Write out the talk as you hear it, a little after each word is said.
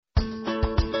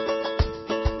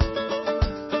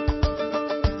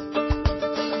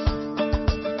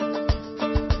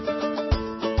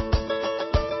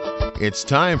It's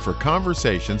time for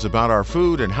conversations about our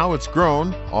food and how it's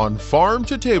grown on Farm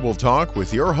to Table Talk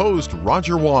with your host,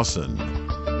 Roger Wasson.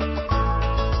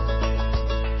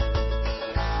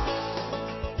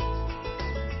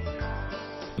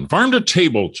 Farm to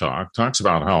Table Talk talks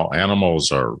about how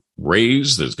animals are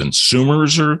raised, as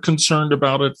consumers are concerned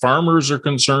about it, farmers are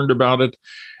concerned about it,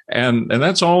 and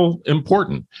that's all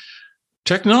important.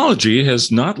 Technology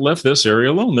has not left this area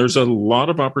alone. There's a lot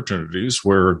of opportunities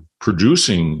where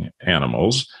producing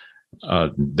animals,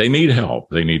 they need help.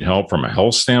 They need help from a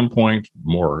health standpoint,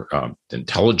 more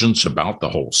intelligence about the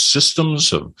whole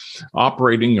systems of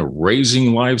operating or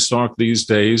raising livestock these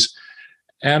days.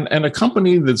 And a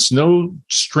company that's no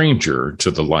stranger to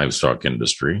the livestock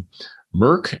industry,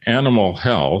 Merck Animal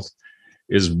Health,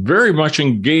 is very much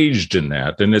engaged in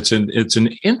that. And it's an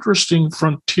interesting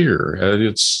frontier.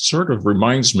 It sort of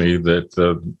reminds me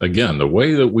that, again, the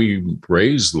way that we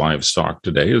raise livestock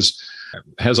today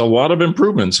has a lot of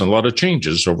improvements and a lot of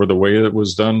changes over the way it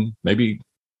was done maybe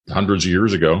hundreds of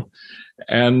years ago.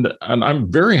 And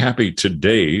I'm very happy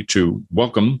today to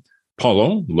welcome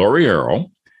Paulo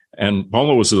Laureiro. And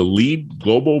Paulo is the lead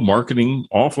global marketing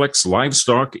Allflex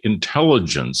Livestock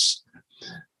Intelligence.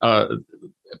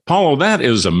 Paulo, that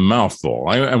is a mouthful.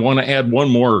 I want to add one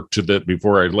more to that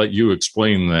before I let you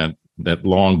explain that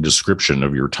long description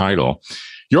of your title.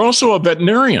 You're also a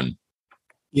veterinarian.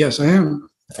 Yes, I am.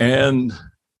 And,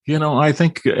 I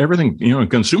think everything,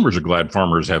 consumers are glad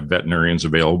farmers have veterinarians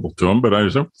available to them, but I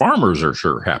say farmers are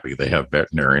sure happy they have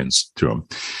veterinarians to them.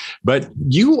 But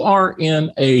you are in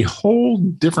a whole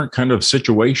different kind of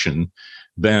situation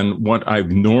than what I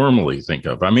normally think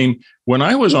of. I mean, when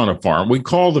I was on a farm, we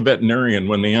called the veterinarian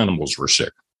when the animals were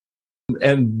sick.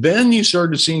 And then you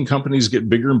started seeing companies get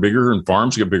bigger and bigger and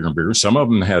farms get bigger and bigger. Some of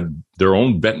them had their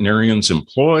own veterinarians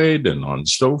employed and on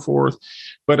so forth.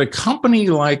 But a company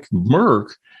like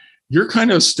Merck, you're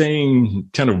kind of staying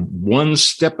kind of one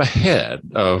step ahead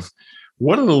of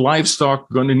what are the livestock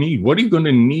going to need? What are you going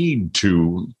to need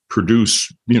to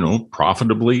produce,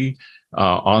 profitably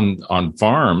on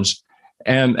farms?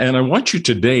 And I want you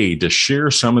today to share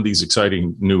some of these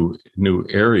exciting new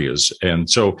areas. And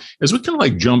so as we kind of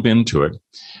like jump into it,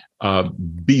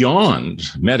 beyond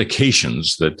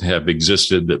medications that have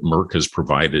existed that Merck has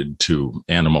provided to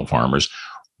animal farmers,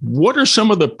 what are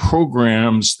some of the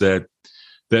programs that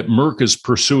Merck is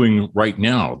pursuing right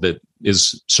now that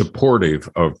is supportive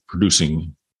of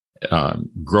producing,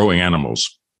 growing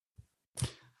animals?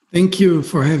 Thank you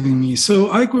for having me.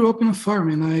 So I grew up in a farm,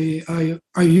 and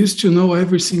I used to know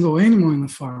every single animal in the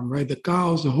farm, right? The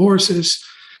cows, the horses.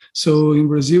 So in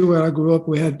Brazil, where I grew up,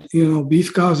 we had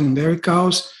beef cows and dairy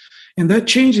cows, and that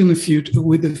changed in the future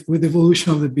with the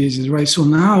evolution of the business, right? So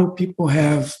now people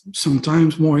have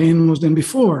sometimes more animals than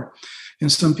before,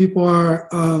 and some people are,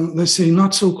 let's say,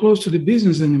 not so close to the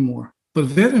business anymore. But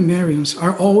veterinarians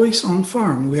are always on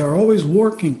farm. We are always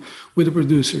working with the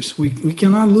producers. We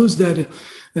cannot lose that.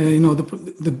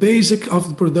 The basic of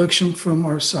the production from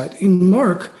our side. In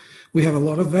Merck, we have a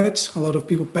lot of vets, a lot of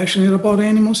people passionate about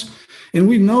animals, and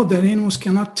we know that animals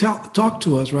cannot talk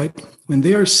to us, right? When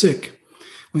they are sick,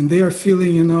 when they are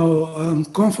feeling,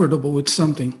 uncomfortable with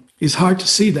something, it's hard to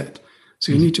see that.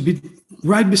 So you need to be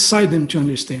right beside them to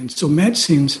understand. So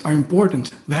medicines are important.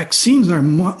 Vaccines are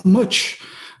much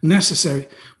necessary,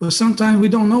 but sometimes we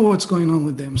don't know what's going on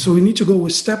with them. So we need to go a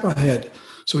step ahead.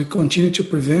 So we continue to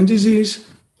prevent disease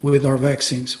with our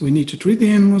vaccines. We need to treat the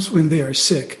animals when they are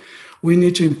sick. We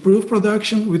need to improve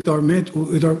production with our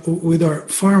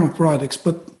pharma products.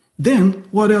 But then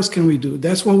what else can we do?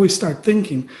 That's what we start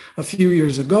thinking a few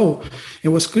years ago. It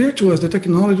was clear to us that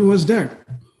technology was there.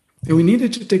 And we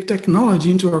needed to take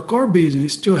technology into our core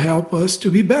business to help us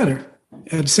to be better.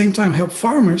 At the same time, help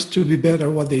farmers to be better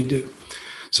at what they do.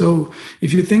 So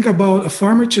if you think about a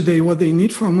farmer today, what they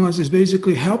need from us is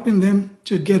basically helping them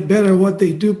to get better at what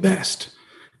they do best.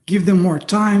 Give them more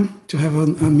time to have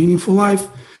a meaningful life,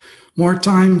 more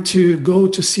time to go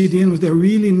to see the animals that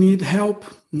really need help,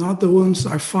 not the ones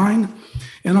that are fine,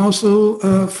 and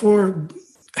also for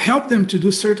help them to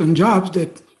do certain jobs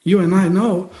that you and I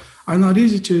know are not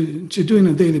easy to do on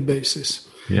a daily basis.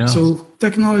 Yeah. So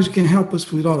technology can help us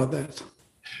with all of that.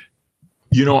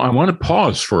 I want to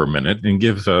pause for a minute and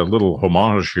give a little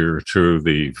homage here to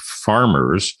the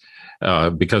farmers,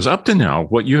 because up to now,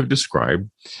 what you have described,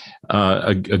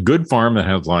 a good farm that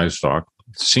has livestock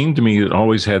seemed to me it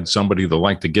always had somebody that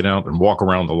liked to get out and walk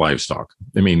around the livestock.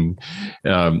 I mean,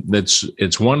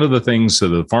 it's one of the things that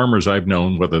the farmers I've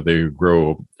known, whether they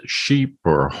grow sheep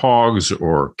or hogs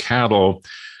or cattle,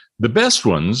 the best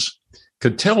ones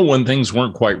could tell when things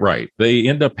weren't quite right. They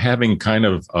end up having kind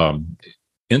of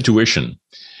intuition.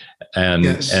 and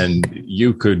Yes. and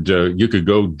you could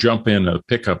go jump in a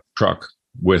pickup truck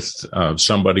with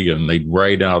somebody, and they'd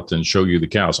ride out and show you the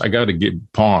cows. I got to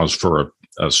pause for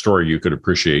a story you could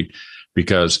appreciate,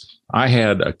 because I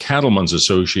had a Cattlemen's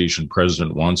Association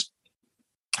president once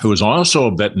who was also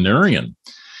a veterinarian,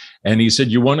 and he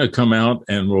said, "You want to come out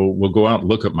and we'll go out and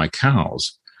look at my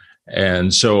cows."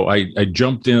 And so I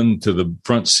jumped into the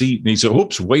front seat, and he said,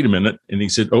 "Oops, wait a minute." And he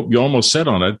said, "Oh, you almost sat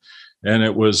on it." And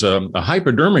it was a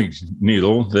hypodermic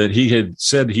needle that he had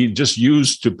said he just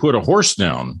used to put a horse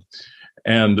down.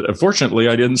 And fortunately,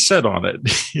 I didn't sit on it.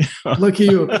 Lucky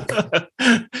you.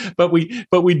 but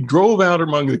we drove out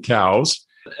among the cows.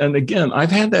 And again,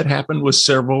 I've had that happen with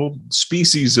several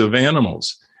species of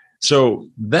animals. So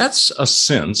that's a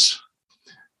sense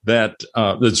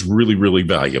that's really, really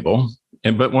valuable.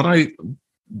 And but what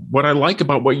I like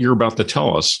about what you're about to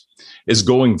tell us is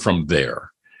going from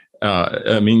there.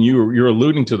 I mean, you're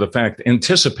alluding to the fact,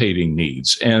 anticipating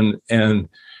needs and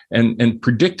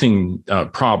predicting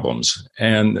problems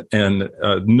and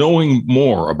knowing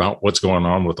more about what's going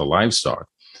on with the livestock.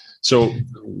 So,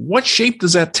 what shape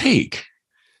does that take?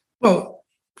 Well,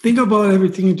 think about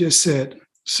everything you just said.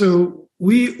 So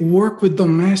we work with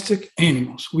domestic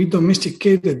animals. We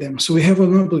domesticated them. So we have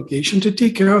an obligation to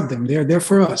take care of them. They are there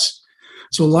for us.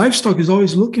 So livestock is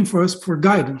always looking for us for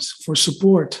guidance, for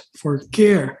support, for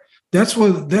care. That's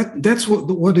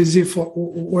what is it for?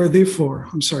 What are they for?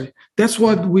 I'm sorry. That's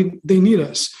what they need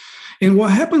us. And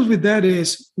what happens with that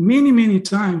is many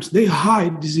times they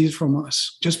hide disease from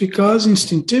us just because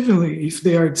instinctively, if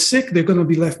they are sick, they're going to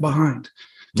be left behind.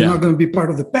 They're not going to be part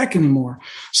of the pack anymore.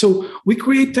 So we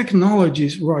create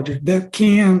technologies, Roger, that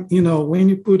can, when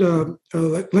you put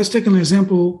let's take an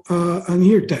example, an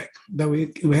ear tag that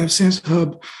we have Sense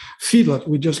Hub Feedlot.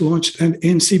 We just launched an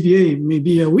NCBA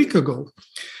maybe a week ago.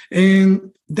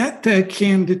 And that tag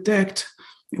can detect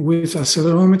with a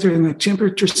accelerometer and a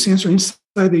temperature sensor inside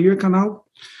the ear canal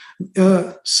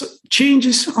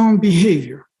changes on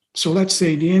behavior. So let's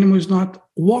say the animal is not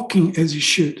walking as it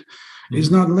should. Is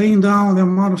not laying down the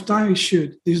amount of time it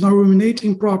should. Is not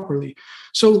ruminating properly.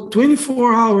 So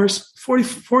 24 hours,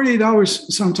 48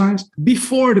 hours sometimes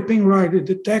before the pain rider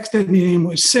detects that the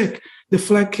animal is sick, the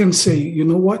flag can say, you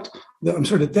know what?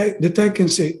 The tag can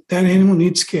say that animal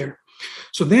needs care.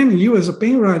 So then you as a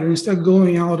pain rider, instead of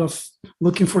going out of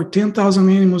looking for 10,000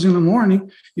 animals in the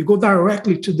morning, you go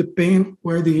directly to the pen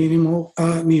where the animal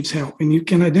needs help. And you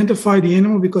can identify the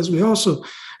animal because we also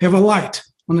have a light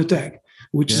on the tag,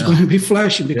 which is going to be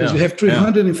flashing because you have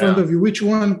 300 in front of you. Which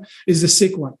one is the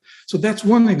sick one? So that's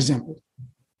one example.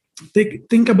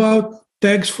 Think about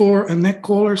tags for and neck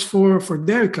collars for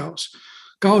dairy cows.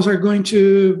 Cows are going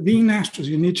to be in estrus.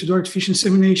 You need to do artificial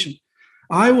insemination.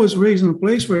 I was raised in a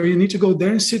place where you need to go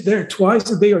there and sit there twice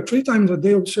a day or 3 times a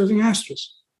day observing estrus.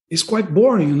 It's quite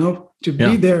boring, to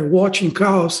be there watching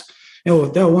cows. Oh,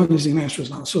 that one is in estrus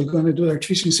now. So we're going to do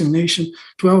artificial insemination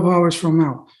 12 hours from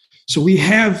now. So we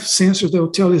have sensors that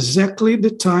will tell exactly the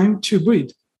time to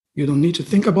breed. You don't need to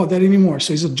think about that anymore.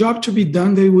 So it's a job to be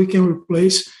done that we can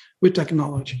replace with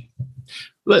technology.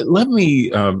 Let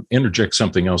me interject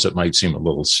something else that might seem a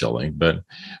little silly, but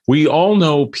we all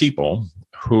know people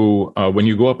who, when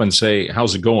you go up and say,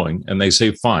 "How's it going?" and they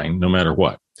say, "Fine," no matter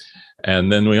what.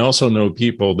 And then we also know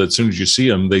people that as soon as you see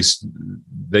them,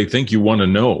 they think you want to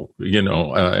know,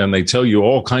 and they tell you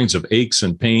all kinds of aches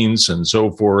and pains and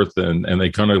so forth, and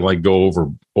they kind of like go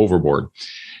overboard.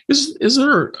 Is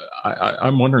there?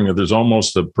 I'm wondering if there's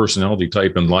almost a personality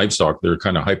type in livestock. They're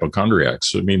kind of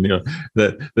hypochondriacs. I mean,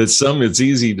 that some it's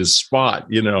easy to spot,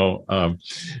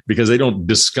 because they don't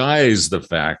disguise the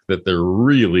fact that they're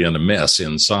really in a mess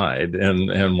inside,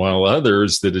 and while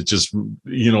others that it's just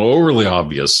overly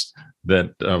obvious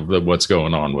that what's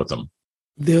going on with them.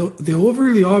 The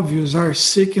overly obvious are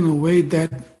sick in a way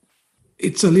that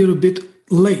it's a little bit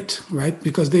late, right?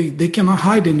 Because they cannot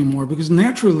hide anymore, because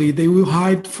naturally they will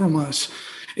hide from us.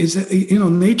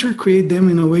 Nature created them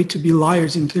in a way to be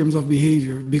liars in terms of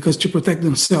behavior, because to protect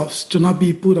themselves, to not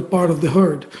be put a part of the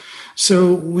herd.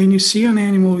 So when you see an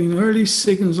animal in early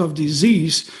signals of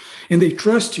disease and they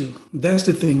trust you, that's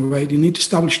the thing, right? You need to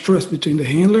establish trust between the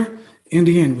handler and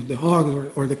the animal, the hog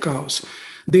or the cows.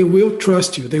 They will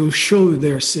trust you. They will show you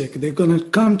they're sick. They're going to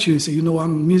come to you and say,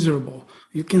 I'm miserable.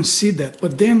 You can see that.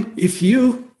 But then if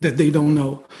you, that they don't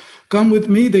know, come with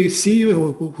me, they see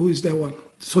you, who is that one?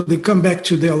 So they come back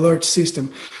to the alert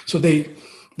system. So they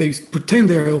pretend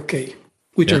they're okay,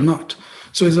 which are not.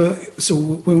 So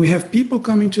when we have people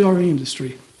coming to our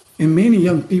industry, and many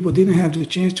young people didn't have the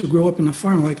chance to grow up in a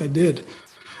farm like I did,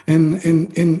 and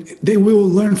they will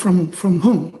learn from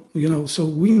whom? So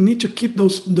we need to keep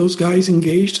those guys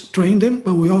engaged, train them,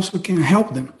 but we also can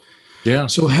help them. Yeah.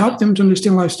 So help them to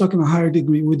understand livestock in a higher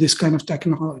degree with this kind of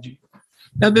technology.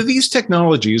 Now, do these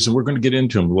technologies, and we're going to get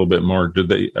into them a little bit more,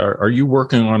 are you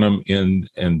working on them in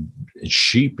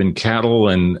sheep and cattle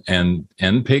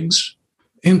and pigs?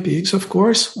 And pigs, of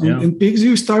course. Yeah. And pigs,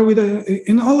 you start with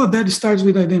and all of that starts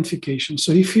with identification.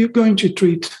 So if you're going to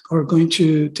treat or going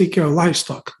to take care of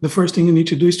livestock, the first thing you need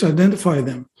to do is to identify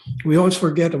them. We always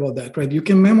forget about that, right? You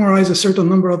can memorize a certain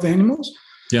number of animals,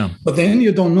 yeah, but then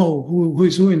you don't know who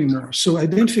is who anymore. So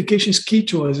identification is key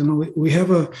to us. We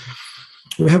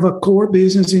have a core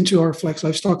business into our Flex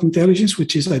Livestock Intelligence,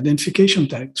 which is identification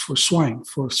tags for swine,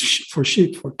 for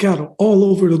sheep, for cattle all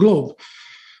over the globe,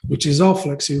 which is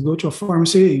Allflex. You go to a farm and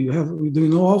say, hey, do you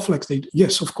know Allflex?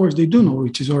 Yes, of course they do know,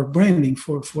 which is our branding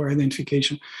for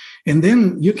identification. And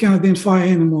then you can identify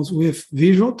animals with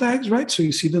visual tags, right? So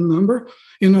you see the number.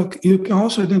 You can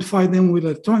also identify them with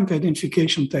electronic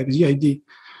identification tags, EID.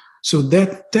 So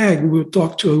that tag will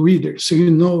talk to a reader. So you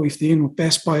know if the animal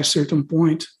passed by a certain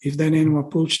point, if that animal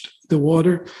approached the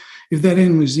water, if that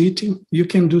animal is eating, you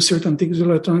can do certain things with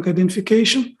electronic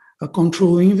identification, a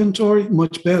control inventory,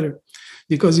 much better.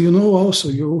 Because also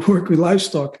you work with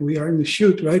livestock, we are in the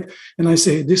chute, right? And I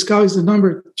say, this cow is the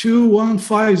number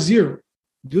 2150.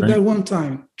 Do that one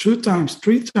time, 2 times,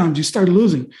 3 times, you start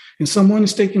losing. And someone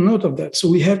is taking note of that. So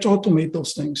we have to automate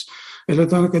those things.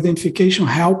 Electronic identification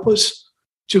help us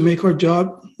to make our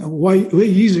job way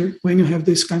easier when you have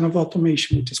this kind of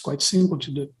automation, which is quite simple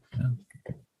to do. Yeah.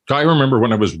 I remember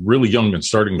when I was really young and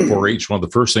starting 4-H, one of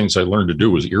the first things I learned to do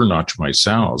was ear notch my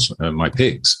sows, my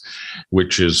pigs,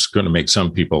 which is going to make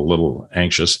some people a little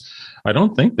anxious. I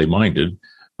don't think they minded,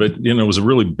 but it was a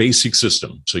really basic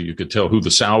system. So you could tell who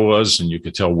the sow was, and you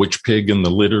could tell which pig in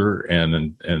the litter,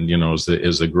 and as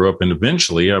they grew up. And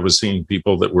eventually, I was seeing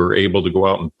people that were able to go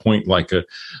out and point like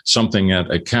something at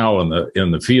a cow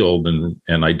in the field and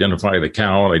identify the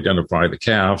cow and identify the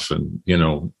calf, and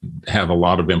have a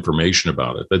lot of information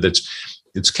about it. But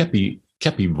it's kept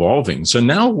evolving. So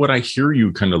now, what I hear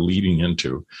you kind of leading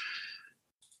into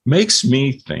makes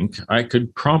me think I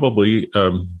could probably,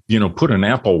 put an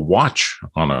Apple Watch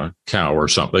on a cow or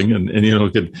something,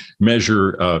 and could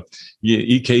measure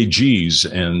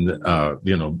EKGs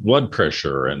and blood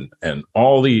pressure and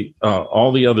all the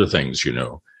other things.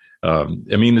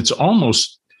 It's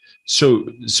almost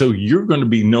so you're going to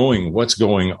be knowing what's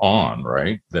going on,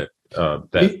 right? That.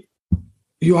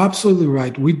 You're absolutely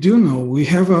right. We do know. We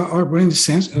have our brand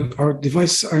sense. Our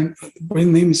device, our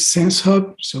brand name is Sense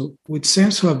Hub. So with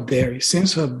Sense Hub Dairy,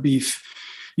 Sense Hub Beef,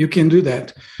 you can do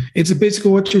that. It's basically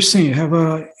what you're saying. You have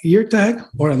a ear tag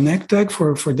or a neck tag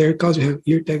for dairy cows. You have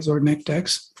ear tags or neck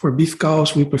tags. For beef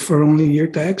cows, we prefer only ear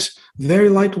tags. Very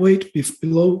lightweight,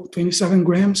 below 27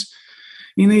 grams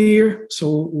in a ear.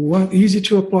 So easy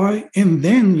to apply. And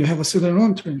then you have a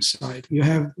accelerometer inside. You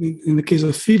have, in the case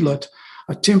of feedlot,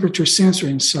 a temperature sensor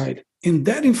inside. And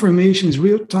that information is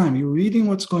real time. You're reading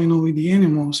what's going on with the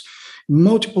animals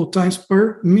multiple times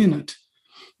per minute.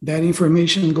 That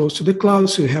information goes to the cloud.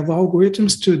 So you have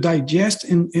algorithms to digest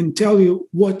and tell you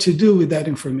what to do with that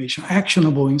information,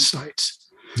 actionable insights.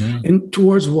 Yeah. And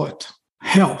towards what?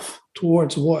 Health.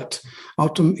 Towards what?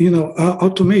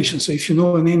 Automation. So if an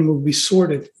animal will be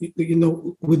sorted,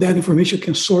 with that information, you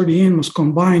can sort the animals,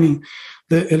 combining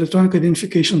the electronic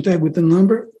identification tag with the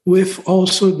number, with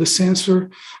also the sensor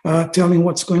telling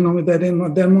what's going on with that animal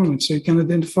at that moment. So you can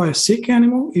identify a sick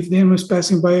animal. If the animal is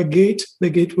passing by a gate, the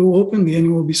gate will open, the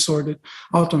animal will be sorted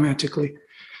automatically.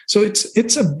 So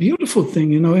it's a beautiful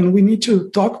thing, and we need to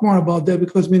talk more about that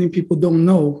because many people don't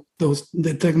know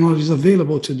the technologies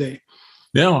available today.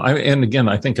 Yeah, and again,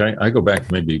 I think I go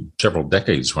back maybe several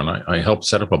decades when I helped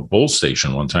set up a bull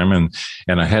station one time,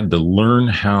 and I had to learn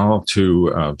how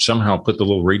to somehow put the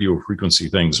little radio frequency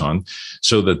things on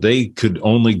so that they could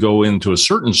only go into a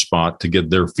certain spot to get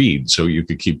their feed, so you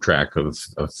could keep track of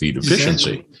feed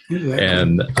efficiency.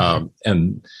 Exactly.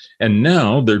 And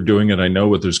now they're doing it. I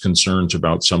know there's concerns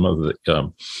about some of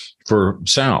the for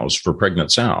sows, for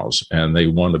pregnant sows, and they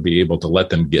want to be able to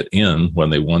let them get in when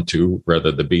they want to,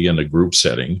 rather than be in a group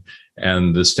setting.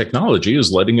 And this technology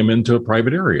is letting them into a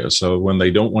private area. So when they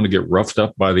don't want to get roughed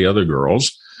up by the other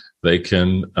girls, they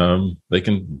can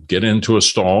get into a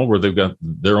stall where they've got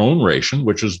their own ration,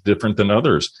 which is different than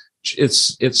others.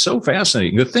 It's so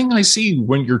fascinating. The thing I see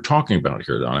when you're talking about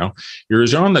here, Donnell, you're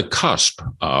on the cusp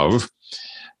of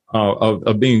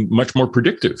being much more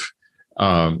predictive.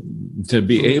 To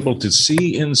be able to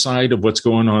see inside of what's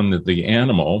going on with the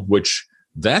animal, which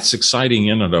that's exciting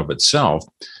in and of itself.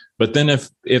 But then if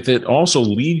it also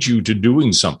leads you to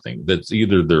doing something that's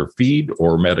either their feed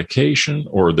or medication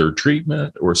or their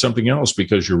treatment or something else,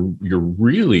 because you're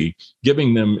really giving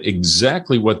them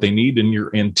exactly what they need, and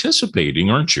you're anticipating,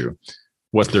 aren't you,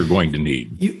 what they're going to need?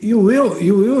 You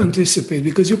will anticipate,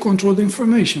 because you control the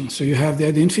information. So you have the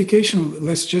identification.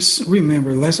 Let's just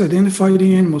remember, let's identify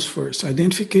the animals first.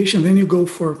 Identification, then you go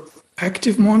for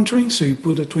active monitoring. So you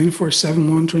put a 24/7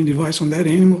 monitoring device on that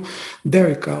animal,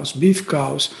 dairy cows, beef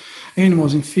cows,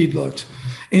 animals in feedlot.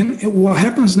 And what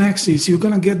happens next is you're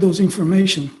going to get those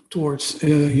information towards,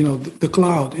 the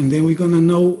cloud. And then we're going to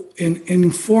know and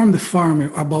inform the farmer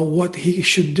about what he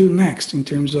should do next in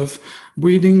terms of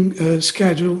breeding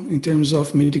schedule, in terms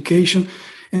of medication.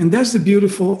 And that's the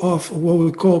beautiful of what we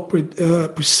call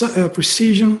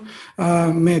precision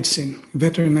medicine,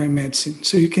 veterinary medicine.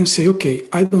 So you can say, okay,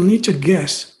 I don't need to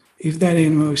guess if that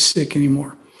animal is sick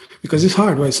anymore, because it's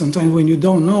hard, right? Sometimes when you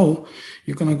don't know,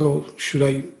 you're going to go, should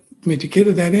I medicate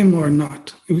that animal or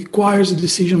not? It requires a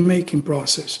decision-making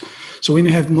process. So when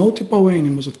you have multiple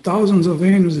animals, or thousands of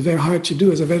animals, it's very hard to do.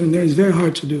 As a veterinarian, it's very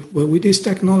hard to do. But with this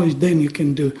technology, then you can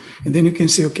do. And then you can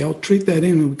say, okay, I'll treat that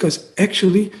animal, because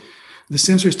actually the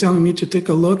sensor is telling me to take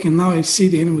a look, and now I see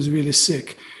the animal is really sick.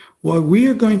 What we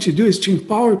are going to do is to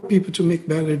empower people to make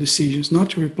better decisions, not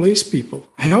to replace people.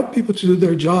 Help people to do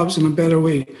their jobs in a better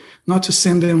way, not to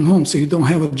send them home so you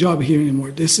don't have a job here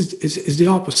anymore. This is the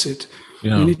opposite.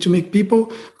 Yeah. We need to make people,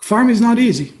 farming is not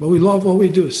easy, but we love what we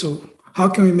do. So how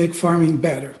can we make farming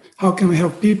better? How can we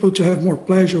help people to have more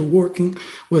pleasure working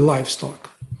with livestock?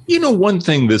 One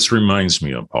thing this reminds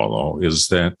me of, Paulo, is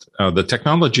that the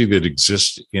technology that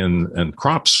exists in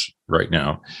crops right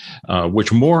now,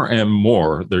 which more and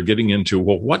more they're getting into,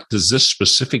 well, what does this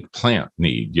specific plant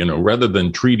need? Rather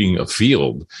than treating a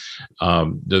field,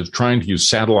 they're trying to use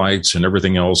satellites and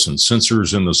everything else and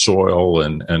sensors in the soil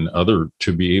and other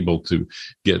to be able to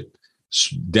get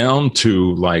down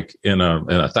to, like in a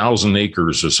 1,000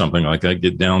 acres or something like that,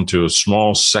 get down to a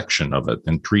small section of it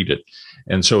and treat it.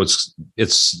 And so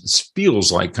it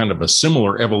feels like kind of a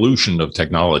similar evolution of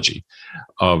technology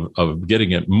of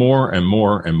getting it more and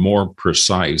more and more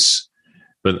precise.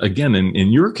 But again,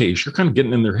 in your case, you're kind of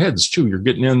getting in their heads too. You're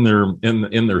getting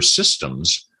in their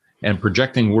systems and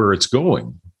projecting where it's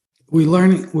going. We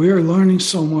are learning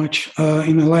so much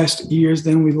in the last years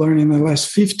than we learned in the last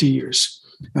 50 years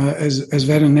as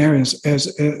veterinarians,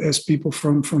 as people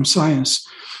from science.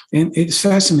 And it's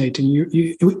fascinating.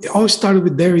 It all started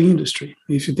with dairy industry.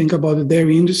 If you think about the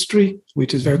dairy industry,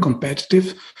 which is very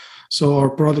competitive, so our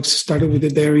products started with the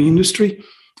dairy industry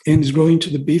and is growing to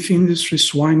the beef industry,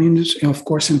 swine industry, and of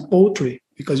course in poultry,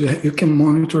 because you can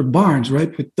monitor barns,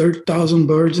 right, with 30,000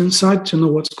 birds inside to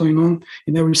know what's going on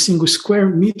in every single square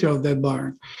meter of that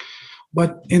barn.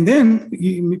 And then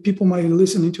people might be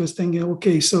listening to us thinking,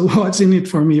 okay, so what's in it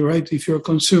for me, right? If you're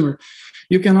a consumer,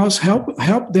 you can also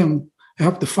help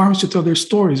the farmers to tell their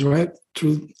stories, right?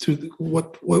 Through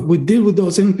what we did with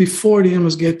those animals before the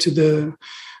animals get to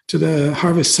the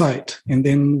harvest site, and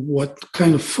then what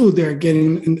kind of food they're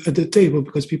getting at the table,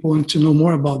 because people want to know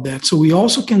more about that. So we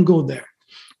also can go there.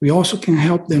 We also can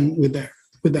help them with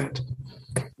that.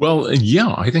 Well,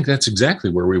 yeah, I think that's exactly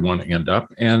where we want to end up.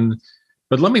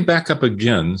 But let me back up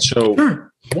again. So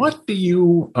sure. What do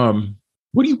you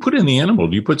put in the animal?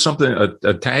 Do you put something,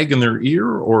 a tag in their ear,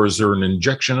 or is there an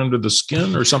injection under the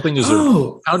skin or something?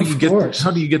 How do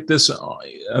you get this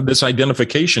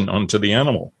identification onto the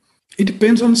animal? It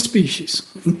depends on the species.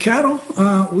 In cattle,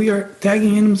 we are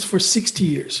tagging animals for 60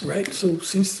 years, right? So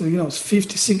since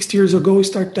 50, 60 years ago, we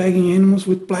start tagging animals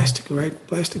with plastic, right?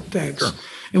 Plastic tags. Sure.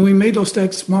 And we made those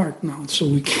tags smart now, so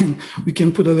we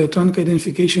can put electronic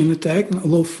identification in the tag,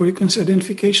 low frequency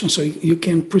identification, so you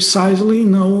can precisely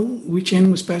know which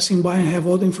animal is passing by and have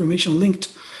all the information linked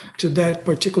to that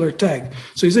particular tag.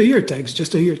 So it's a ear tag, it's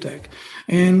just a ear tag.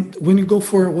 And when you go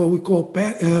for what we call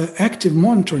active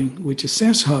monitoring, which is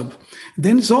SenseHub,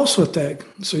 then it's also a tag.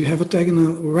 So you have a tag in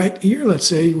the right ear, let's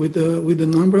say, with the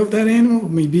number of that animal.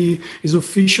 Maybe it's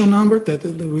official number that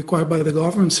required by the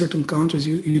government. In certain countries,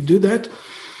 you do that.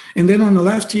 And then on the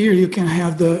left ear, you can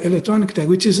have the electronic tag,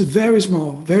 which is a very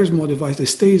small device that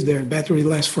stays there. Battery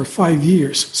lasts for 5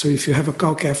 years. So if you have a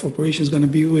cow-calf operation, it's going to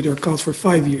be with your cows for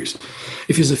 5 years.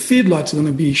 If it's a feedlot, it's going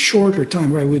to be shorter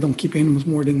time, right? We don't keep animals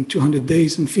more than 200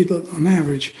 days in feedlot on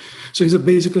average. So it's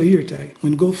basically a ear tag.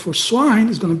 When you go for swine,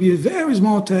 it's going to be a very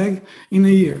small tag in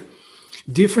the ear.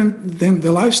 Different than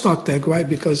the livestock tag, right?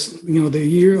 Because the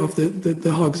ear of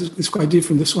the hogs is quite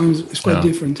different. The swine is quite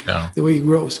different, the way it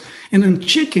grows. And then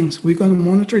chickens, we're going to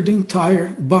monitor the entire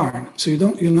barn. So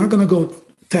you're not going to go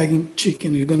tagging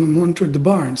chicken. You're going to monitor the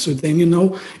barn. So then you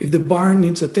know if the barn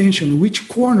needs attention, which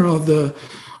corner of the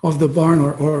barn,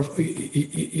 or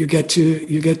you get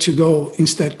to go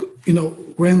instead,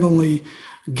 randomly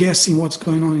guessing what's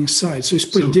going on inside. So it's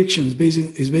prediction.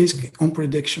 It's basically on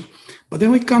prediction. But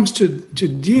then when it comes to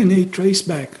DNA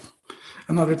traceback,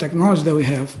 another technology that we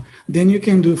have, then you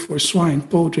can do for swine,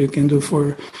 poultry, you can do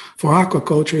for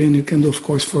aquaculture, and you can do, of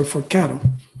course, for cattle.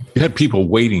 You had people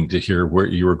waiting to hear where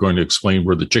you were going to explain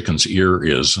where the chicken's ear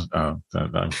is.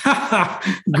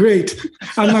 Great.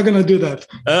 I'm not going to do that.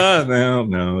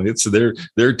 No.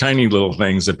 They're tiny little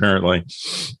things, apparently.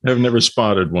 I've never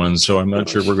spotted one, so I'm not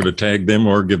sure we're going to tag them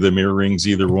or give them earrings,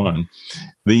 either one.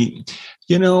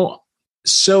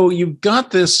 So you've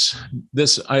got this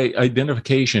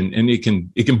identification, and it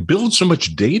can build so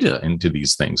much data into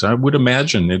these things. I would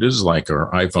imagine it is like our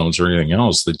iPhones or anything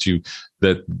else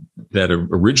that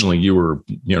originally you were,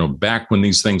 back when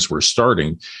these things were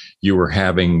starting, you were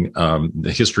having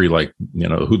the history, like,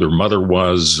 who their mother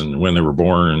was and when they were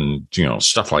born, and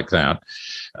stuff like that.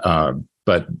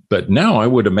 But now I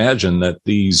would imagine that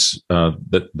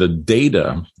that the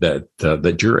data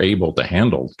that you're able to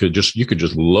handle you could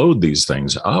just load these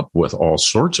things up with all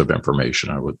sorts of information.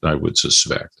 I would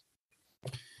suspect.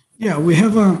 Yeah, we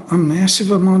have a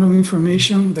massive amount of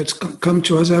information that's come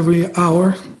to us every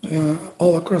hour,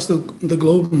 all across the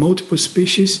globe, multiple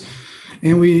species.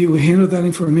 And we handle that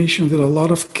information with a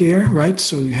lot of care, right?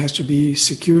 So it has to be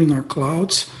secure in our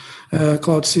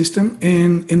cloud system.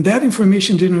 And that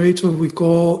information generates what we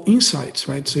call insights,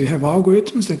 right? So you have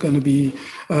algorithms that are going to be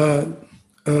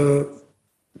a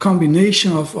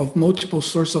combination of multiple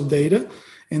sources of data.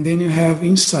 And then you have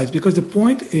insights, because the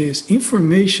point is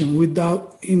information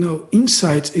without,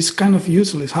 insights is kind of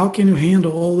useless. How can you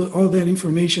handle all that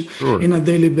information in a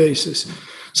daily basis?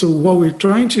 So what we're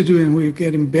trying to do, and we're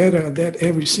getting better at that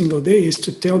every single day, is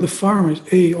to tell the farmers,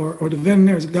 or the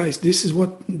veterinarians, guys, this is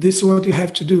what you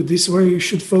have to do. This is where you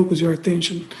should focus your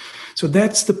attention. So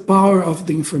that's the power of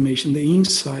the information, the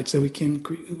insights that we can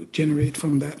generate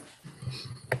from that.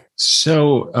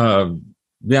 So,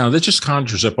 that just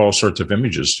conjures up all sorts of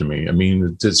images to me. I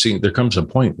mean, there comes a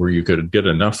point where you could get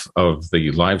enough of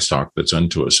the livestock that's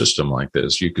into a system like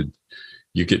this. You could.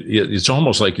 It's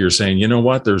almost like you're saying,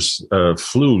 there's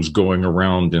flus going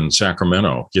around in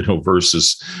Sacramento,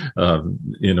 versus,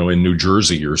 in New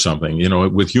Jersey or something,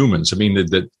 with humans. I mean,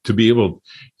 that to be able,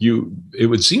 it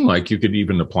would seem like you could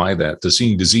even apply that to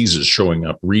seeing diseases showing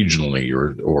up regionally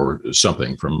or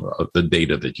something from the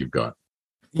data that you've got.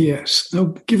 Yes. I'll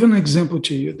give an example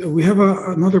to you. We have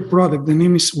another product. The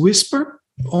name is Whisper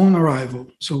on Arrival.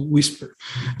 So Whisper,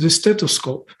 the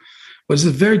stethoscope. But it's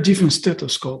a very different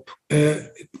stethoscope.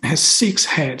 It has 6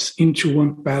 heads into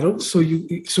one paddle. So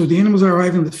the animals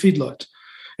arrive in the feedlot,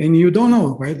 and you don't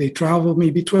know, right? They travel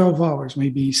maybe 12 hours,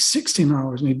 maybe 16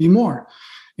 hours, maybe more.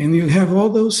 And you have all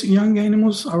those young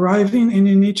animals arriving, and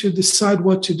you need to decide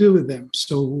what to do with them.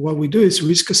 So what we do is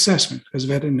risk assessment as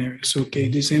veterinarians. So, okay,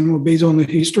 this animal, based on the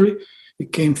history,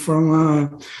 it came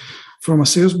from a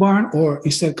sales barn, or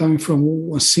instead coming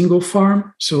from a single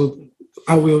farm. So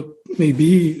I will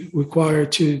maybe require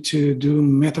to do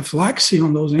metaphylaxis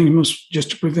on those animals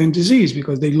just to prevent disease,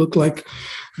 because they look like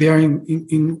they are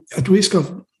at risk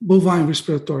of bovine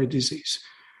respiratory disease.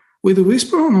 With the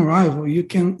Whisper on Arrival, you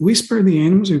can whisper the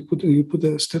animals. You put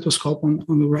the stethoscope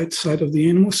on the right side of the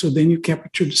animal, so then you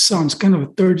capture the sound. It's kind of a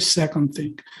 30-second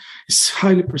thing. It's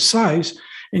highly precise,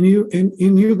 and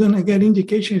you're going to get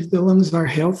indication if the lungs are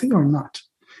healthy or not.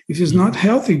 If it's not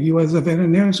healthy, you as a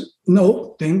veterinarian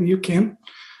know, then you can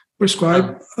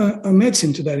prescribe a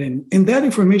medicine to that animal. And that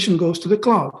information goes to the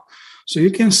cloud. So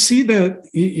you can see that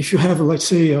if you have, let's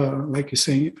say, like you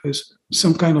say,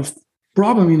 some kind of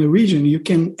problem in the region, you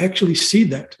can actually see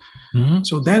that. Mm-hmm.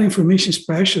 So that information is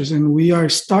precious. And we are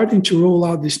starting to roll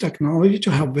out this technology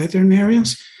to help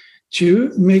veterinarians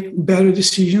to make better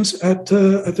decisions at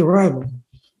arrival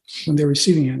when they're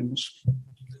receiving animals.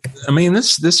 I mean,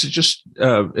 this is just,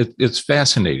 it's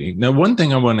fascinating. Now, one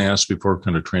thing I want to ask before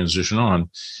kind of transition on,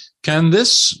 can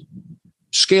this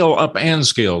scale up and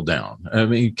scale down? I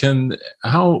mean,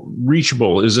 how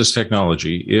reachable is this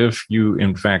technology if you,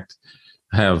 in fact,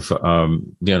 have,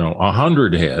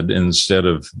 100 head instead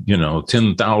of,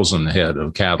 10,000 head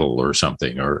of cattle or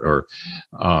something? Or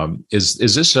is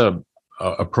this a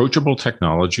approachable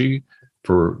technology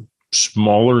for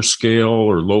smaller scale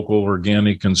or local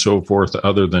organic and so forth,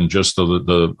 other than just a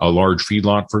large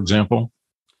feedlot, for example?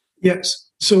 Yes.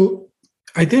 So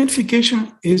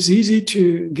identification is easy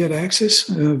to get access,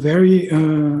 very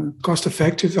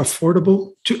cost-effective,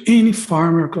 affordable to any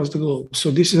farmer across the globe.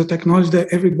 So this is a technology that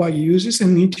everybody uses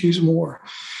and needs to use more.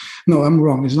 No, I'm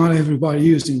wrong. It's not everybody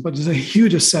using, but there's a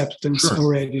huge acceptance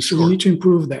already. So we need to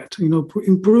improve that.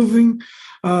 Improving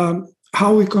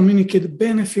how we communicate the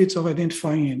benefits of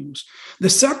identifying animals. The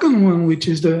second one, which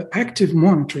is the active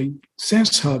monitoring,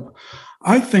 Sense Hub,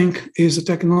 I think is a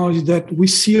technology that we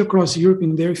see across Europe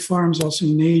in dairy farms, also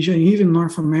in Asia, and even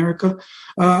North America.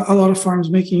 A lot of farms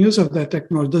making use of that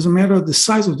technology. It doesn't matter the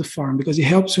size of the farm because it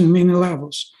helps you in many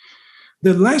levels.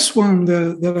 The last one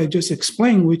that I just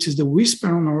explained, which is the whisper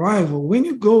on arrival, when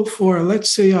you go for,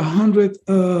 let's say, 100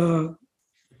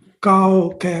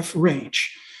 cow-calf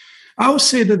range, I would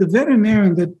say that the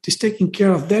veterinarian that is taking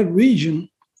care of that region,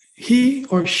 he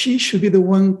or she should be the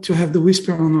one to have the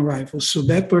whisper on arrival. So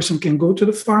that person can go to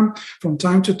the farm from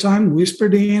time to time, whisper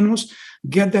the animals,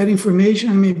 get that information,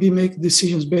 and maybe make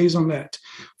decisions based on that.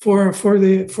 For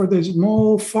the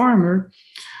small farmer,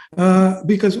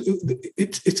 because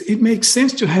it makes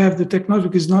sense to have the technology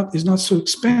because it's not so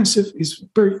expensive, it's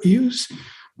per use,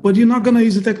 but you're not going to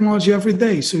use the technology every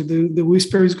day. So the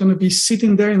whisper is going to be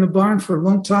sitting there in the barn for a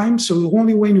long time. So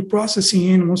only when you're processing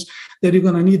animals that you're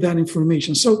going to need that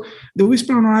information. So the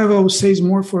whisper on arrival, I would say, is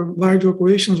more for large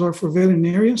operations or for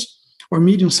veterinarians or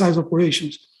medium-sized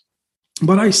operations.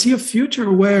 But I see a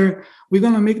future where we're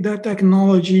going to make that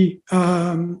technology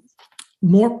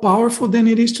more powerful than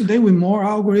it is today with more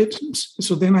algorithms.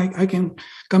 So then I can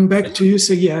come back to you and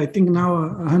say, yeah, I think now a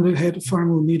 100-head farm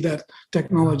will need that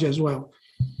technology as well.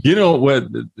 You know what?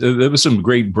 There was some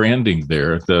great branding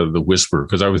there, the whisper,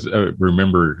 because I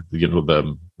remember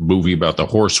the movie about the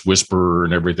horse whisperer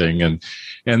and everything, and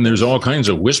there's all kinds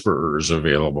of whisperers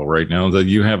available right now. That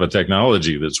you have a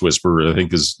technology that's whisperer, I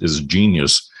think is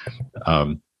genius.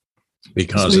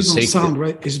 Because it's based on sound,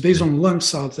 right? It's based on lung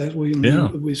sound. That's what you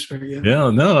mean, the whisper. Yeah.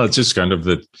 No, it's just kind of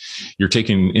that you're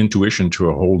taking intuition to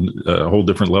a whole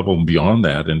different level beyond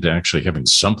that, and actually having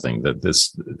something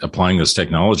that's applying this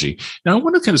technology. Now, I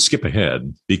want to kind of skip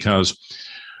ahead because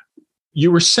you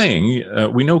were saying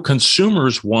we know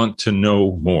consumers want to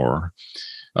know more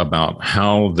about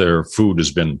how their food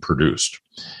has been produced.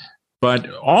 But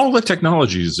all the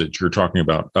technologies that you're talking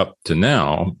about up to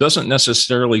now doesn't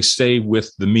necessarily stay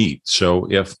with the meat. So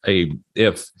if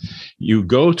you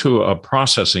go to a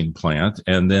processing plant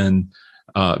and then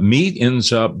meat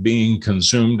ends up being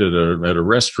consumed at a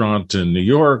restaurant in New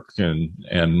York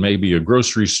and maybe a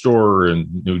grocery store in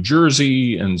New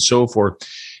Jersey and so forth,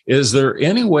 is there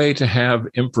any way to have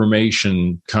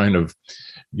information kind of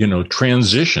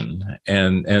transition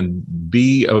and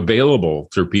be available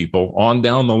to people on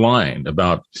down the line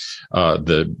about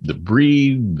the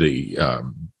breed,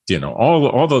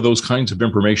 all of those kinds of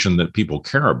information that people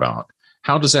care about?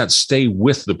 How does that stay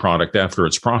with the product after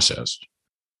it's processed?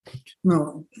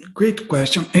 No, great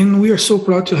question. And we are so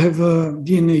proud to have a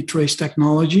DNA trace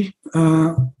technology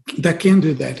that can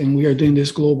do that. And we are doing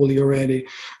this globally already.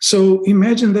 So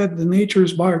imagine that the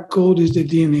nature's barcode is the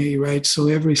DNA, right? So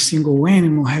every single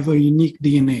animal have a unique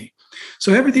DNA.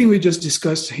 So everything we just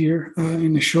discussed here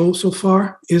in the show so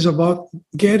far is about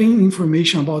getting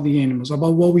information about the animals,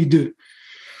 about what we do.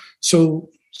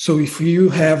 So if you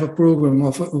have a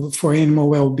program for animal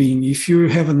well-being, if you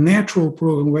have a natural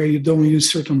program where you don't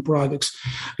use certain products,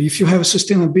 if you have a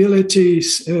sustainability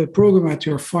program at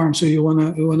your farm, so you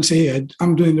want to say, hey,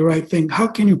 I'm doing the right thing. How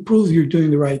can you prove you're doing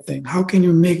the right thing? How can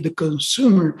you make the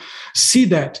consumer see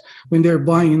that when they're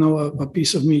buying, a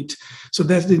piece of meat? So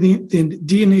that's the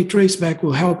DNA traceback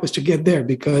will help us to get there,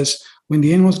 because when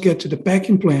the animals get to the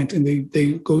packing plant and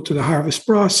they go to the harvest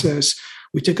process,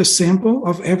 we take a sample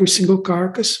of every single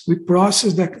carcass, we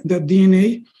process that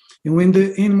DNA, and when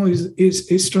the animal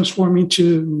is transformed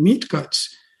into meat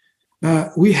cuts,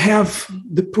 we have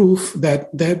the proof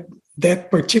that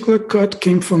particular cut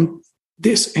came from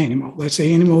this animal, let's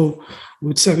say animal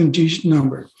with 7-digit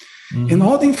number. Mm-hmm. And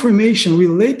all the information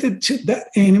related to that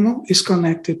animal is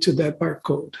connected to that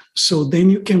barcode. So then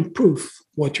you can prove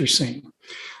what you're saying.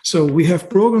 So we have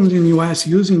programs in the US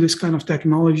using this kind of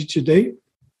technology today.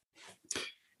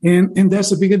 And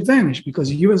that's a big advantage,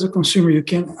 because you as a consumer, you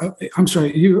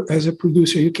as a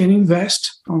producer, you can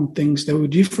invest on things that will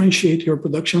differentiate your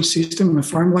production system on a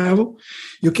farm level.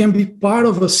 You can be part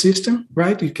of a system,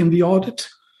 right? You can be audited.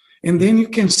 And then you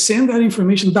can send that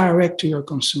information direct to your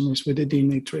consumers with the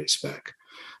DNA traceback.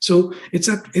 So it's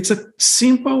a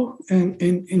simple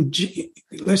and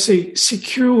let's say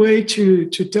secure way to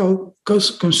tell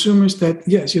consumers that,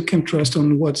 yes, you can trust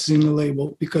on what's in the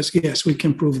label, because, yes, we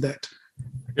can prove that.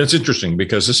 It's interesting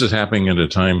because this is happening at a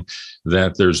time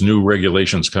that there's new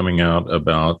regulations coming out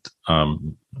about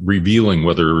revealing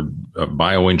whether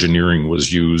bioengineering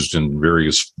was used in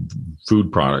various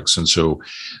food products. And so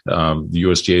the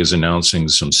USDA is announcing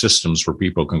some systems where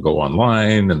people can go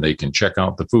online and they can check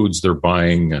out the foods they're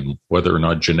buying and whether or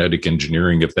not genetic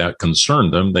engineering, if that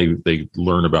concerned them, they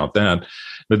learn about that.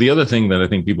 But the other thing that I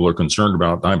think people are concerned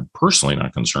about, I'm personally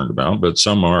not concerned about, but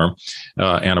some are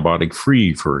antibiotic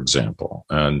free, for example.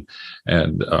 And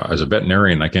as a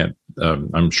veterinarian, I can't,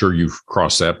 I'm sure you've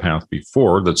crossed that path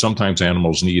before, that sometimes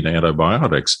animals need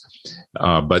antibiotics.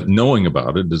 But knowing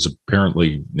about it is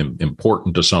apparently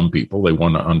important to some people. They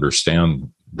want to understand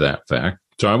that fact.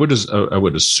 So I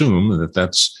would assume that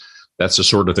that's the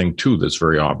sort of thing too that's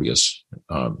very obvious.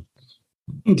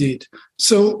 Indeed.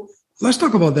 So let's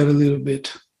talk about that a little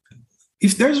bit.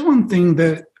 If there's one thing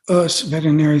that us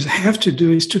veterinarians have to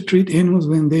do is to treat animals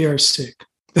when they are sick.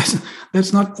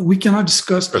 That's not, we cannot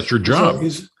discuss. That's your job.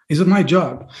 Is my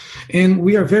job. And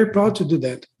we are very proud to do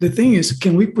that. The thing is,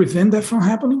 can we prevent that from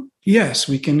happening? Yes,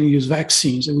 we can use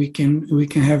vaccines, and we can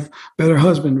have better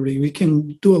husbandry. We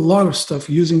can do a lot of stuff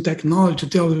using technology to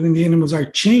tell when the animals are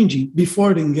changing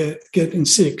before they getting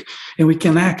sick, and we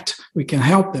can act, we can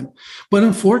help them. But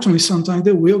unfortunately, sometimes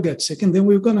they will get sick, and then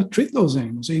we're going to treat those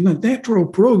animals. In a natural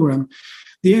program,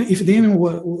 if the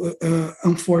animal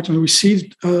unfortunately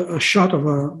received a shot of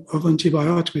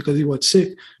antibiotic because he was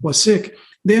sick,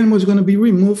 the animal is going to be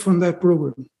removed from that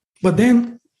program. But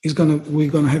then we're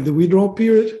going to have the withdrawal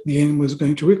period. The animal is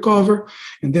going to recover.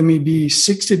 And then maybe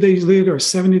 60 days later or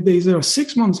 70 days later or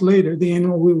 6 months later, the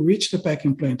animal will reach the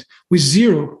packing plant with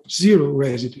zero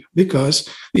residue because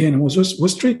the animal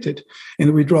was treated and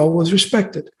the withdrawal was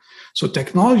respected. So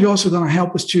technology also going to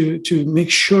help us to make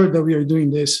sure that we are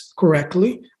doing this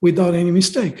correctly without any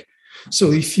mistake.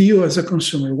 So if you as a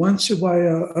consumer want to buy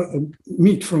a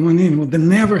meat from an animal that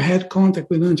never had contact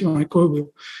with antimicrobial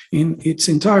in its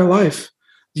entire life,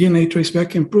 DNA Traceback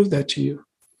can prove that to you.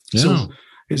 Yeah. So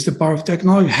it's the power of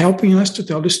technology helping us to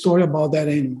tell the story about that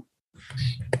animal.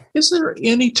 Is there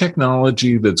any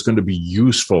technology that's going to be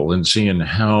useful in seeing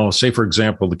how, say, for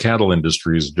example, the cattle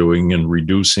industry is doing in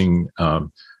reducing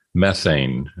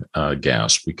methane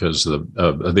gas because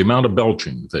the amount of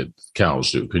belching that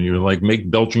cows do? Can you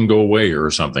make belching go away or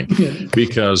something? Yeah.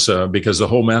 Because the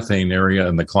whole methane area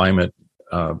and the climate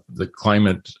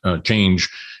change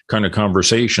kind of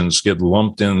conversations get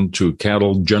lumped into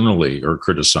cattle generally or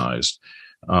criticized.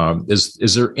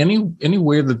 Is there any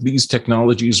way that these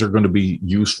technologies are going to be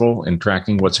useful in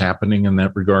tracking what's happening in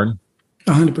that regard?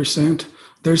 100%.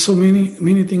 There's so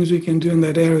many things we can do in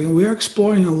that area. We are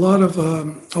exploring a lot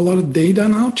of data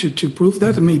now to prove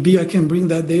that. Maybe I can bring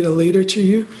that data later to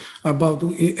you about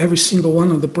every single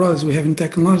one of the products we have in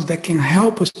technology that can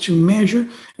help us to measure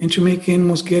and to make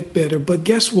animals get better. But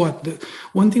guess what? The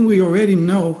one thing we already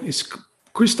know is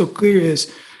crystal clear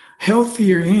is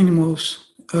healthier animals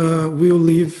will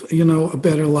live, a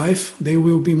better life. They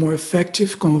will be more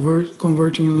effective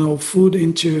converting, food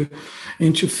into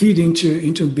feed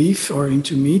into beef or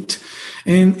into meat,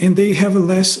 and they have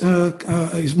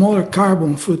a smaller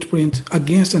carbon footprint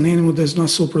against an animal that's not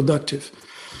so productive.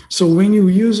 So when you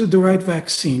use the right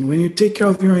vaccine, when you take care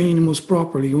of your animals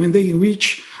properly, when they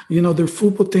reach, their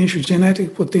full potential,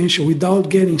 genetic potential without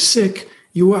getting sick,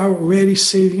 you are already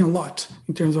saving a lot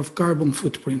in terms of carbon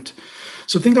footprint.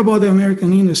 So think about the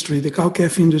American industry, the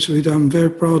cow-calf industry. I'm very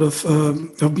proud of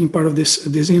being part of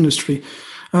this industry.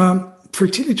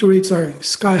 Fertility rates are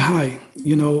sky high.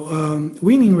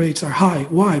 Weaning rates are high.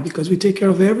 Why? Because we take care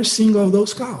of every single of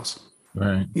those cows.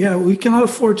 Right. Yeah, we cannot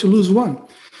afford to lose one.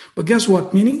 But guess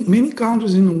what? Many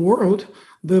countries in the world,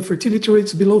 the fertility rate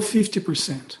is below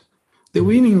 50%. The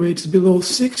weaning rate is below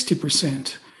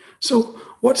 60%. So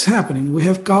what's happening? We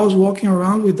have cows walking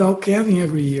around without calving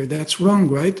every year. That's wrong,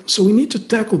 right? So we need to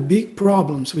tackle big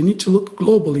problems. We need to look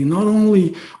globally, not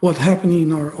only what's happening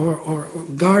in our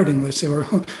garden, let's say, or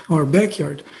our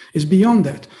backyard. It's beyond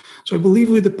that. So I believe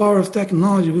with the power of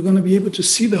technology, we're going to be able to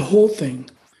see the whole thing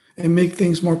and make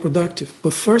things more productive.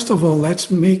 But first of all, let's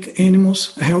make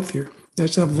animals healthier.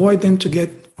 Let's avoid them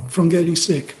from getting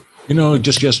sick.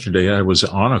 Just yesterday, I was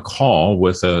on a call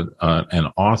with an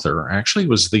author. Actually, it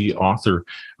was the author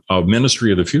of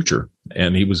Ministry of the Future,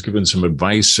 and he was given some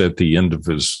advice at the end of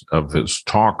his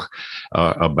talk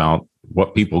about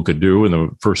what people could do. And the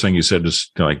first thing he said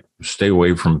is stay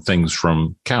away from things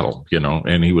from cattle,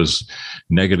 And he was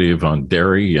negative on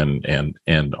dairy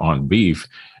and on beef,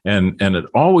 and it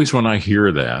always, when I hear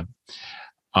that,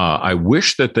 I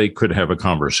wish that they could have a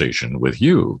conversation with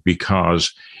you,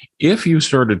 because if you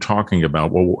started talking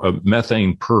about,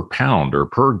 methane per pound or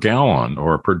per gallon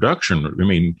or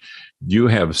production, you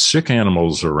have sick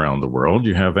animals around the world.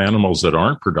 You have animals that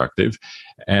aren't productive.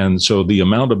 And so the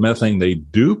amount of methane they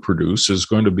do produce is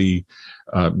going to be,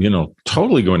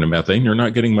 totally going to methane. You're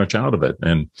not getting much out of it.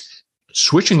 And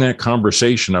switching that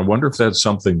conversation, I wonder if that's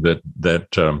something that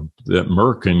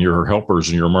Merck and your helpers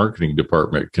in your marketing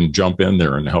department can jump in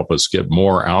there and help us get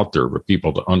more out there for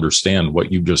people to understand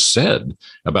what you just said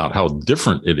about how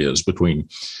different it is between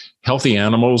healthy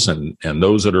animals and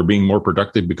those that are being more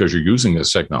productive because you're using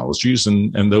these technologies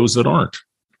and those that aren't.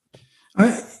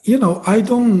 I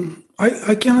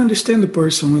can understand the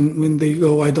person when they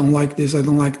go, I don't like this, I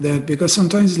don't like that, because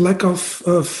sometimes lack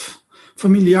of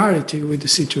familiarity with the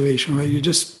situation, right? You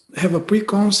just have a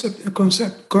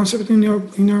concept in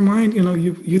your mind.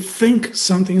 You think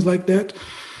something like that.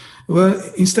 Well,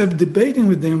 instead of debating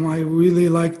with them, I really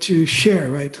like to share,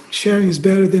 right? Sharing is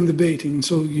better than debating.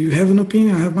 So you have an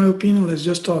opinion, I have my opinion, let's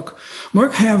just talk.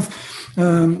 Merck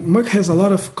has a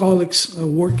lot of colleagues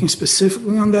working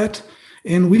specifically on that.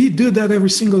 And we do that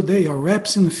every single day. Our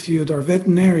reps in the field, our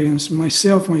veterinarians,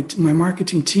 myself, my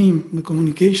marketing team, the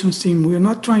communications team, we're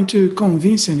not trying to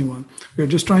convince anyone. We're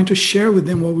just trying to share with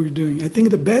them what we're doing. I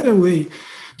think the better way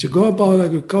to go about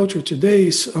agriculture today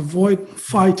is avoid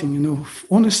fighting.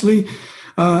 Honestly,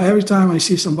 every time I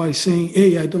see somebody saying,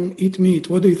 hey, I don't eat meat,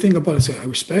 what do you think about it? I say, I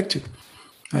respect it.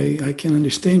 I can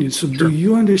understand it. So do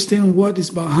you understand what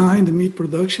is behind the meat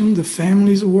production, the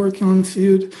families working on the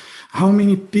field? How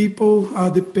many people are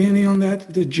depending on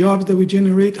that, the jobs that we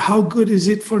generate? How good is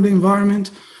it for the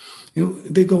environment?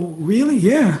 They go, really?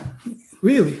 Yeah,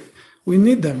 really. We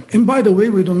need them. And by the way,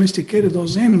 we domesticated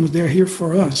those animals. They're here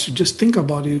for us. Just think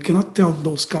about it. You cannot tell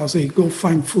those cows, hey, go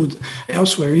find food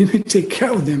elsewhere. You need to take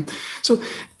care of them. So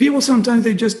people sometimes,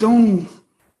 they just don't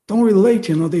relate.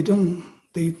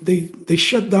 They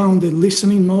shut down the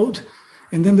listening mode.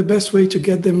 And then the best way to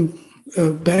get them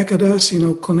back at us,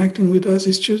 connecting with us,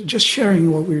 is just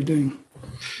sharing what we're doing.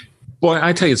 Boy,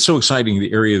 I tell you, it's so exciting,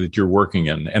 the area that you're working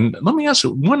in. And let me ask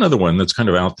you one other one that's kind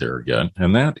of out there again,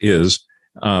 and that is,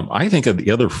 I think of the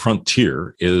other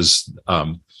frontier is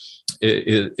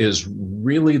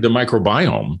really the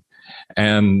microbiome.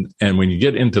 And when you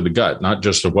get into the gut, not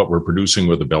just of what we're producing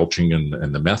with the belching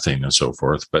and the methane and so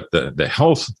forth, but the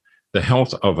health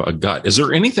of a gut. Is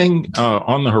there anything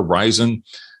on the horizon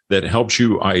that helps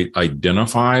you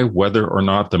identify whether or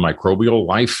not the microbial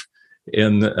life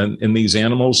in these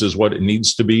animals is what it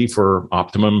needs to be for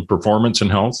optimum performance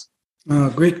and health?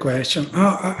 Great question.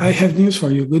 I have news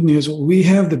for you. Good news. We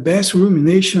have the best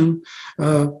rumination,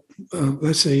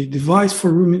 device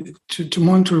for to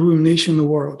monitor rumination in the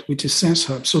world, which is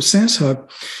SenseHub. So SenseHub,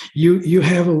 you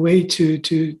have a way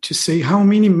to say how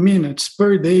many minutes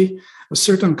per day a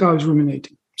certain cow is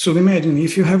ruminating. So imagine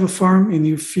if you have a farm and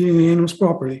you're feeding the animals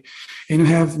properly, and you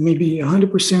have maybe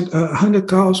 100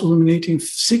 cows ruminating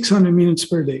 600 minutes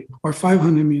per day or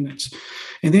 500 minutes.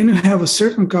 And then you have a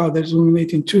certain cow that's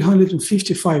ruminating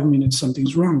 255 minutes,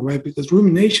 something's wrong, right? Because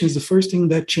rumination is the first thing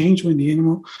that changes when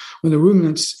the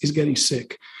ruminant is getting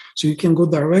sick. So you can go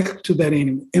direct to that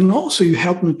animal. And also you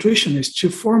help nutritionists to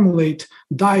formulate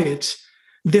diets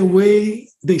the way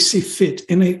they see fit,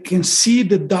 and they can see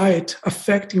the diet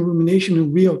affecting rumination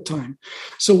in real time.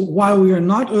 So while we are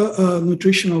not a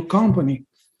nutritional company,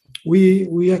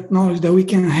 we acknowledge that we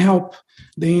can help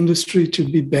the industry to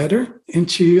be better and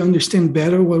to understand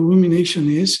better what rumination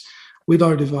is with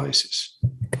our devices.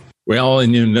 Well,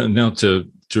 and now to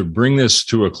bring this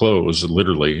to a close,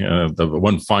 literally, the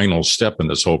one final step in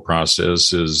this whole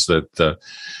process is that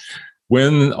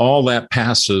when all that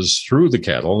passes through the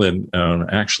cattle and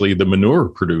actually the manure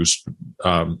produced,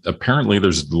 apparently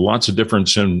there's lots of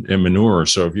difference in manure.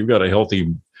 So if you've got a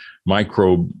healthy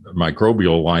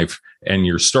microbial life and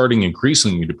you're starting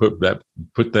increasingly to put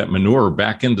that manure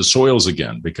back into soils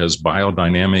again, because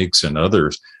biodynamics and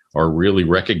others are really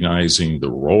recognizing the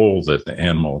role that the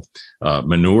animal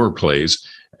manure plays.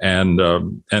 And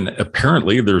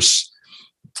apparently there's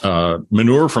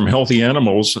manure from healthy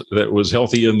animals that was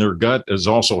healthy in their gut is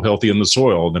also healthy in the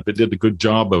soil. And if it did a good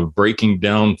job of breaking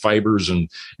down fibers and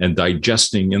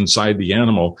digesting inside the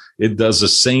animal, it does the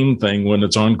same thing when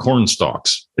it's on corn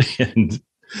stalks. And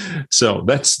so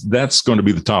that's going to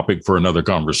be the topic for another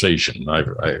conversation. I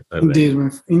Indeed.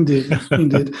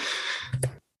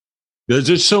 There's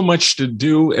just so much to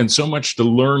do and so much to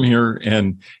learn here.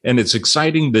 And it's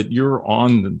exciting that you're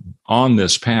on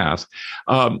this path.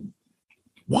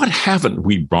 What haven't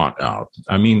we brought out?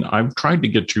 I mean, I've tried to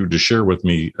get you to share with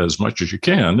me as much as you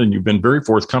can, and you've been very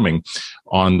forthcoming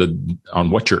on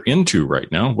what you're into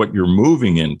right now, what you're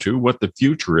moving into, what the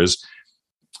future is.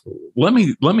 Let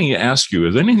me ask you,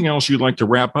 is there anything else you'd like to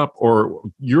wrap up, or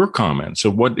your comments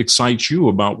of what excites you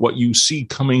about what you see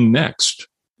coming next?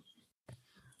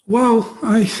 Well,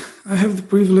 I have the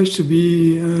privilege to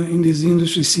be in this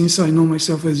industry since I know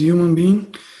myself as a human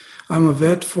being. I'm a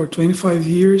vet for 25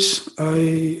 years.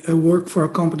 I work for a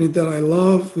company that I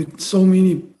love with so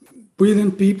many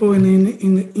brilliant people in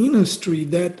the industry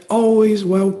that always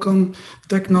welcome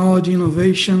technology,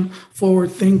 innovation, forward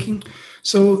thinking.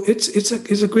 So it's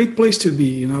a great place to be,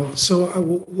 you know. So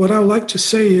what I would like to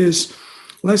say is,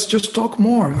 let's just talk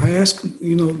more. I ask,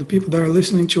 you know, the people that are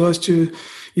listening to us to,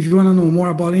 if you want to know more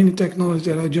about any technology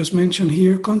that I just mentioned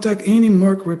here, contact any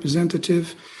Merck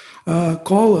representative,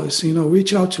 call us, you know,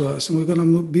 reach out to us, and we're going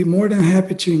to be more than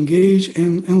happy to engage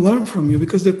and learn from you.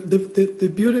 Because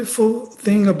the beautiful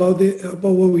thing about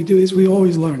what we do is we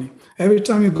always learning. Every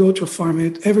time you go to a farm,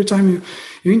 every time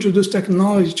you introduce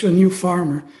technology to a new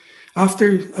farmer,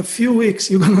 after a few weeks,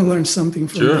 you're going to learn something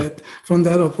from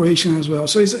that operation as well.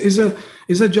 So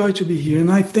it's a joy to be here.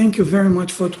 And I thank you very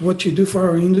much for what you do for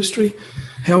our industry,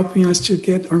 helping us to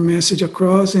get our message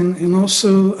across, and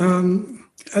also, you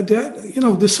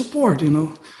know, the support, you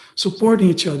know, supporting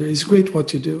each other is great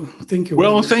what you do. Thank you.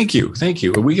 Well, thank you. Thank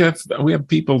you. We have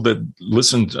people that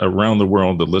listen around the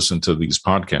world that listen to these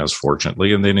podcasts,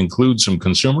 fortunately, and that include some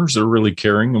consumers that are really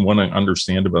caring and want to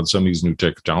understand about some of these new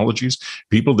technologies,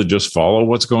 people that just follow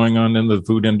what's going on in the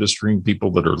food industry, and people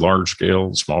that are large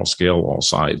scale, small scale, all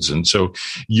sides. And so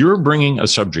you're bringing a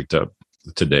subject up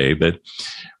today that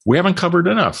we haven't covered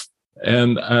enough.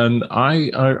 And I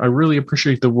really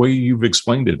appreciate the way you've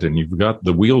explained it, and you've got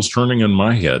the wheels turning in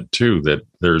my head too. That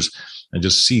I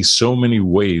just see so many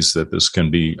ways that this can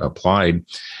be applied,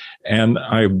 and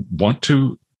I want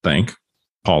to thank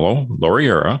Paulo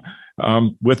Lauriera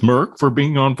with Merck for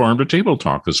being on Farm to Table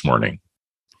Talk this morning.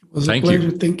 It was a pleasure.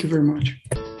 Thank you very much.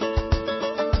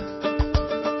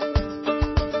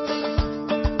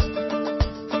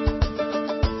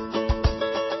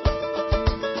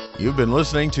 You've been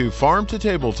listening to Farm to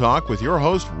Table Talk with your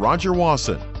host, Roger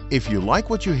Wasson. If you like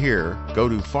what you hear, go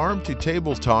to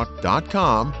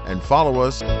farmtotabletalk.com and follow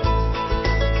us